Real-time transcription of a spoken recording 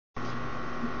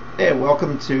Hey,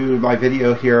 welcome to my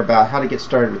video here about how to get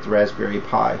started with the Raspberry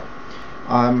Pi.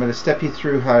 I'm going to step you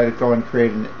through how to go and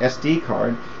create an SD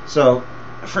card. So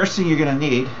the first thing you're going to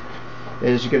need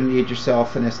is you're going to need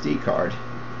yourself an SD card.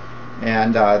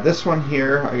 And this one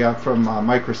here I got from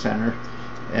Micro Center,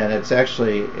 and it's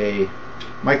actually a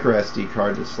micro SD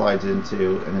card that slides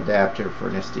into an adapter for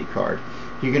an SD card.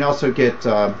 You can also get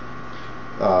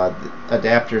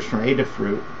adapters from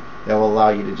Adafruit that will allow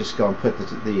you to just go and put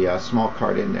the small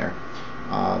card in there.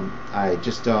 I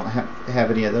just don't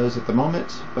have any of those at the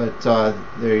moment, but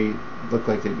they look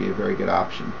like they'd be a very good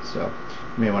option, so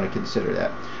you may want to consider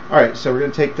that. Alright, so we're going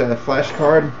to take the flash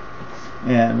card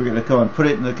and we're going to go and put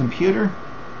it in the computer,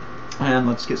 and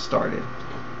let's get started.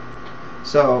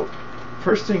 So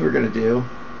first thing we're going to do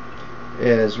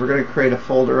is we're going to create a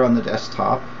folder on the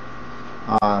desktop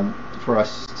for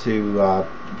us to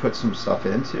put some stuff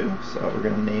into. So we're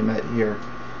going to name it here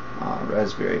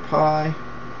Raspberry Pi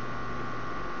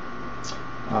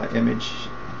image.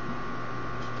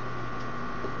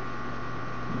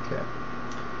 Okay.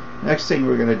 Next thing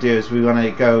we're going to do is we want to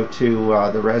go to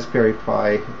the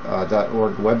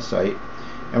raspberrypi.org website,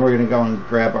 and we're going to go and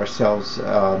grab ourselves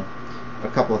a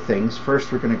couple of things.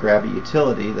 First, we're going to grab a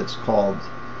utility that's called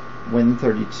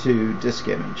Win32 Disk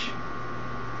Image.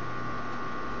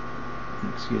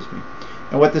 Excuse me.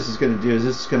 And what this is going to do is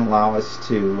this is going to allow us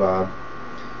to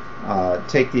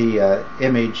take the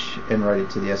image and write it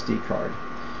to the SD card.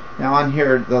 Now on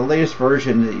here, the latest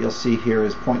version that you'll see here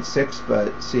is 0.6,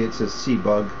 but see it says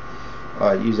CBug,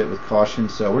 use it with caution,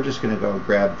 so we're just going to go and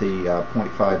grab the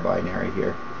 0.5 binary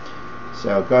here.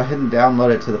 So go ahead and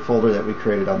download it to the folder that we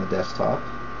created on the desktop.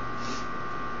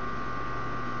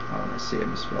 Oh, let's see, I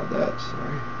misspelled that,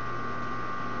 sorry.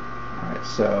 Alright,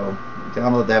 so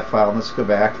download that file, and let's go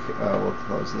back. We'll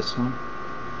close this one,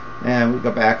 and we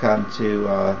go back onto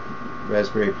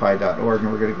raspberrypi.org,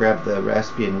 and we're going to grab the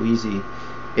Raspy and Wheezy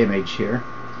image here,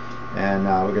 and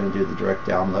we're going to do the direct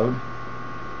download,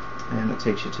 and it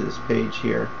takes you to this page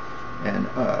here, and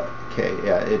okay,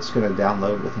 yeah, it's going to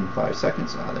download within 5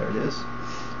 seconds. There it is.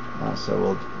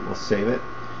 So we'll save it.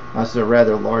 This is a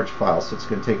rather large file, so it's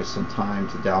going to take us some time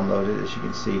to download it. As you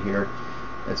can see here,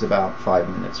 it's about 5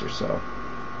 minutes or so.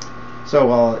 So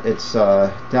while it's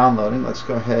downloading, let's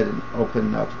go ahead and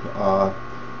open up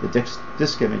the disk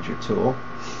imager tool.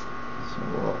 So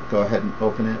we'll go ahead and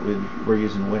open it. We're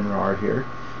using WinRAR here,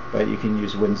 but you can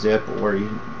use WinZip, or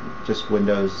just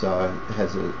Windows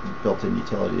has a built-in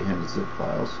utility to handle zip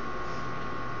files.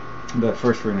 But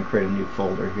first we're going to create a new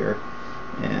folder here,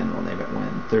 and we'll name it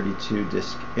Win32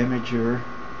 Disk Imager,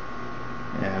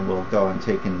 and we'll go and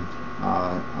take and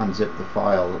unzip the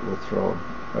file that we'll throw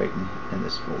right in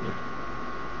this folder.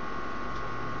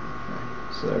 Okay,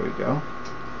 so there we go.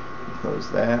 Close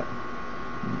that,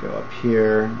 and go up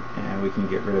here, and we can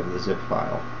get rid of the zip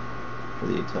file for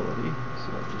the utility.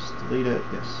 So just delete it.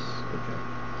 Yes. Okay.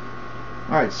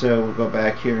 Alright, so we'll go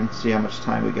back here and see how much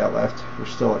time we got left. We're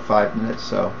still at 5 minutes,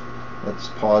 so let's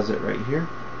pause it right here.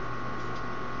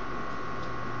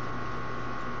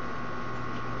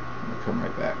 We'll come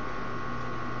right back.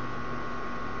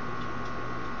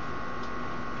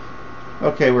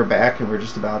 Okay, we're back, and we're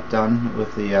just about done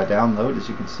with the download, as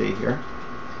you can see here.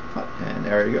 And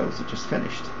there it goes, it just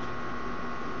finished.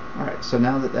 Alright, so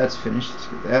now that that's finished, let's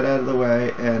get that out of the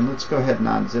way, and let's go ahead and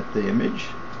unzip the image.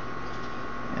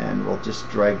 And we'll just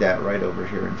drag that right over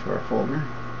here into our folder.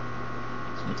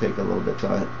 It's going to take a little bit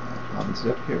to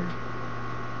unzip here.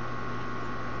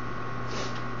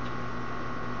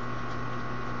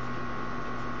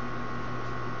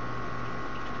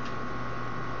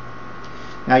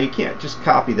 Now you can't just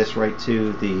copy this right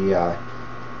to the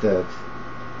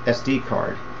SD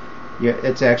card.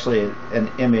 It's actually an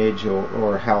image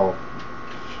or how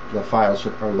the files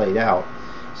are laid out.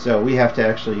 So we have to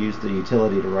actually use the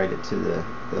utility to write it to the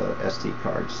SD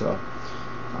card. So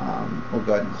we'll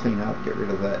go ahead and clean up, get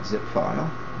rid of that zip file.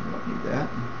 We don't need that.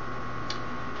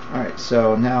 Alright,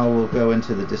 so now we'll go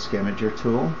into the disk imager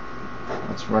tool.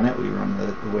 Let's run it. We run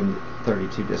the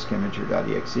Win32 disk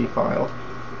imager.exe file.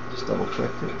 Just double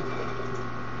click it.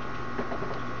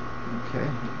 Okay,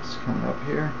 it's coming up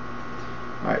here.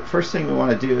 Alright, first thing we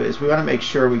want to do is we want to make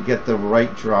sure we get the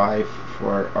right drive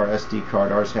for our SD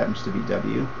card. Ours happens to be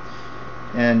W.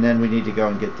 And then we need to go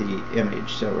and get the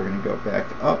image. So we're going to go back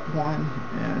up one,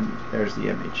 and there's the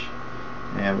image.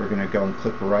 And we're going to go and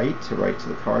click right to write to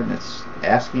the card, and it's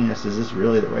asking us, is this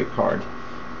really the right card?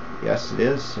 Yes, it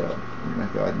is, so we're going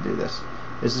to go ahead and do this.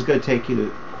 This is going to take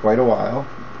you quite a while,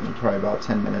 probably about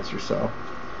 10 minutes or so.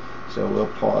 So we'll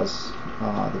pause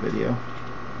the video,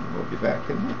 and we'll be back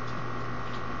in a minute.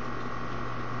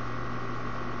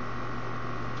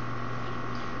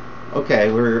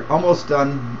 Okay, we're almost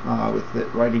done with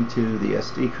it writing to the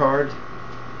SD card.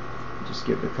 Just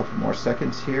give it a couple more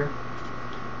seconds here.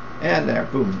 And there,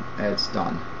 boom, it's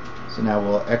done. So now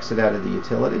we'll exit out of the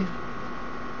utility.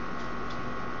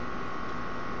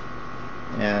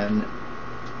 And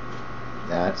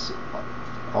that's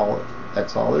all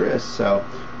there is. So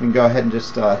we can go ahead and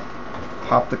just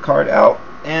pop the card out,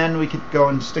 and we could go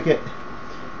and stick it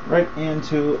right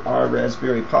into our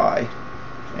Raspberry Pi,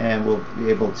 and we'll be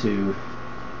able to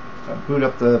boot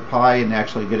up the Pi and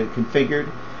actually get it configured.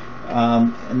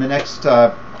 In the next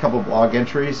couple blog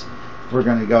entries, we're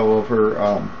going to go over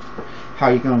how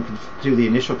you're going to do the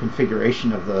initial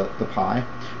configuration of the Pi.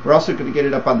 We're also going to get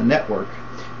it up on the network.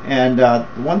 And the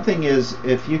one thing is,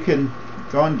 if you can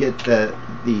go and get the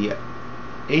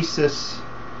Asus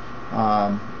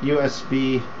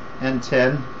USB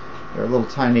N10, they're a little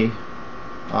tiny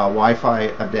Wi-Fi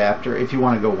adapter. If you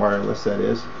want to go wireless, that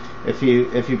is. If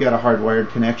you've got a hardwired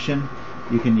connection,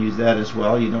 you can use that as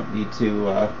well. You don't need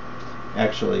to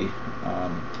actually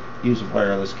use a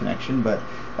wireless connection, but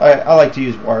I like to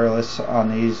use wireless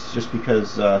on these just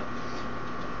because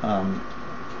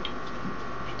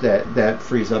that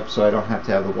frees up, so I don't have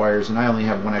to have the wires, and I only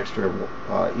have one extra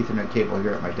Ethernet cable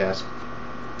here at my desk.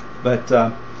 But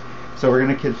so we're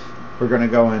gonna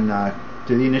go and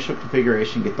do the initial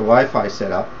configuration, get the Wi-Fi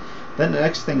set up. Then the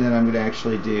next thing that I'm going to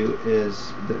actually do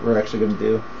is we're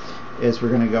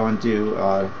going to go and do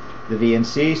the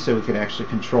VNC, so we can actually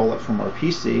control it from our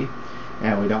PC,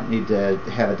 and we don't need to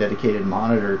have a dedicated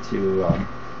monitor to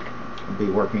be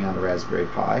working on the Raspberry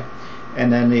Pi.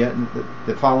 And then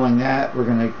the following that, we're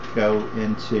going to go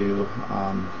into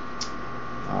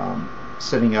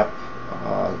setting up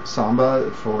Samba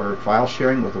for file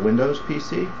sharing with a Windows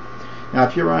PC. Now,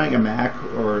 if you're running a Mac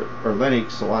or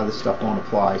Linux, a lot of this stuff won't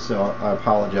apply, so I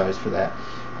apologize for that.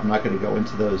 I'm not going to go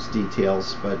into those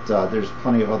details, but there's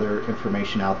plenty of other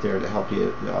information out there to help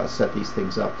you set these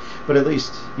things up. But at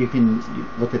least you can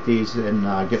look at these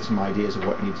and get some ideas of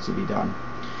what needs to be done.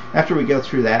 After we go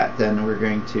through that, then we're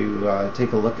going to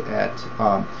take a look at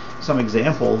some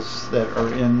examples that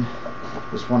are in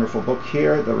this wonderful book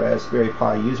here, the Raspberry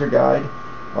Pi User Guide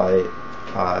by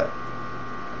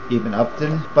Eben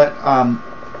Upton. But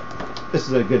this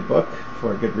is a good book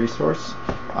for a good resource.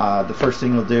 The first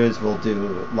thing we'll do is we'll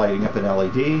do lighting up an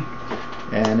LED,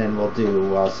 and then we'll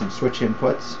do some switch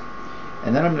inputs,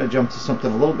 and then I'm going to jump to something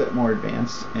a little bit more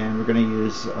advanced, and we're going to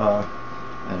use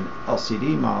an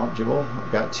LCD module.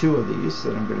 I've got two of these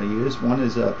that I'm going to use. One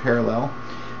is a parallel,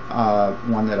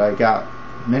 one that I got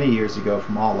many years ago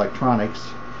from All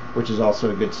Electronics, which is also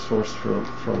a good source for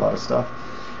a lot of stuff.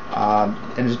 And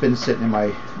it's been sitting in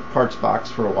my parts box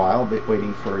for a while,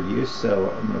 waiting for use, so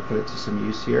I'm going to put it to some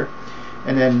use here.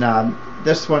 And then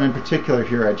this one in particular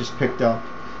here I just picked up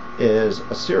is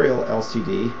a serial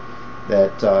LCD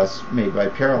that's made by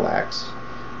Parallax,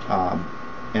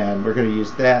 and we're going to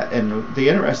use that. And the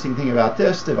interesting thing about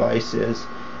this device is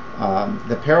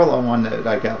the parallel one that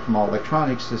I got from All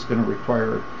Electronics is going to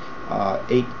require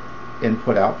 8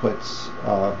 input outputs,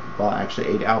 well actually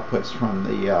 8 outputs from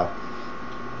the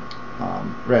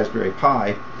Raspberry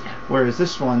Pi, whereas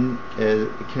this one it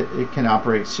can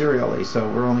operate serially, so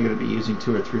we're only going to be using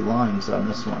 2 or 3 lines on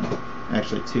this one,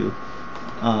 actually 2,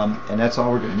 and that's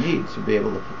all we're going to need to be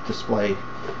able to display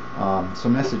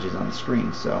some messages on the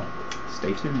screen. So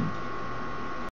stay tuned.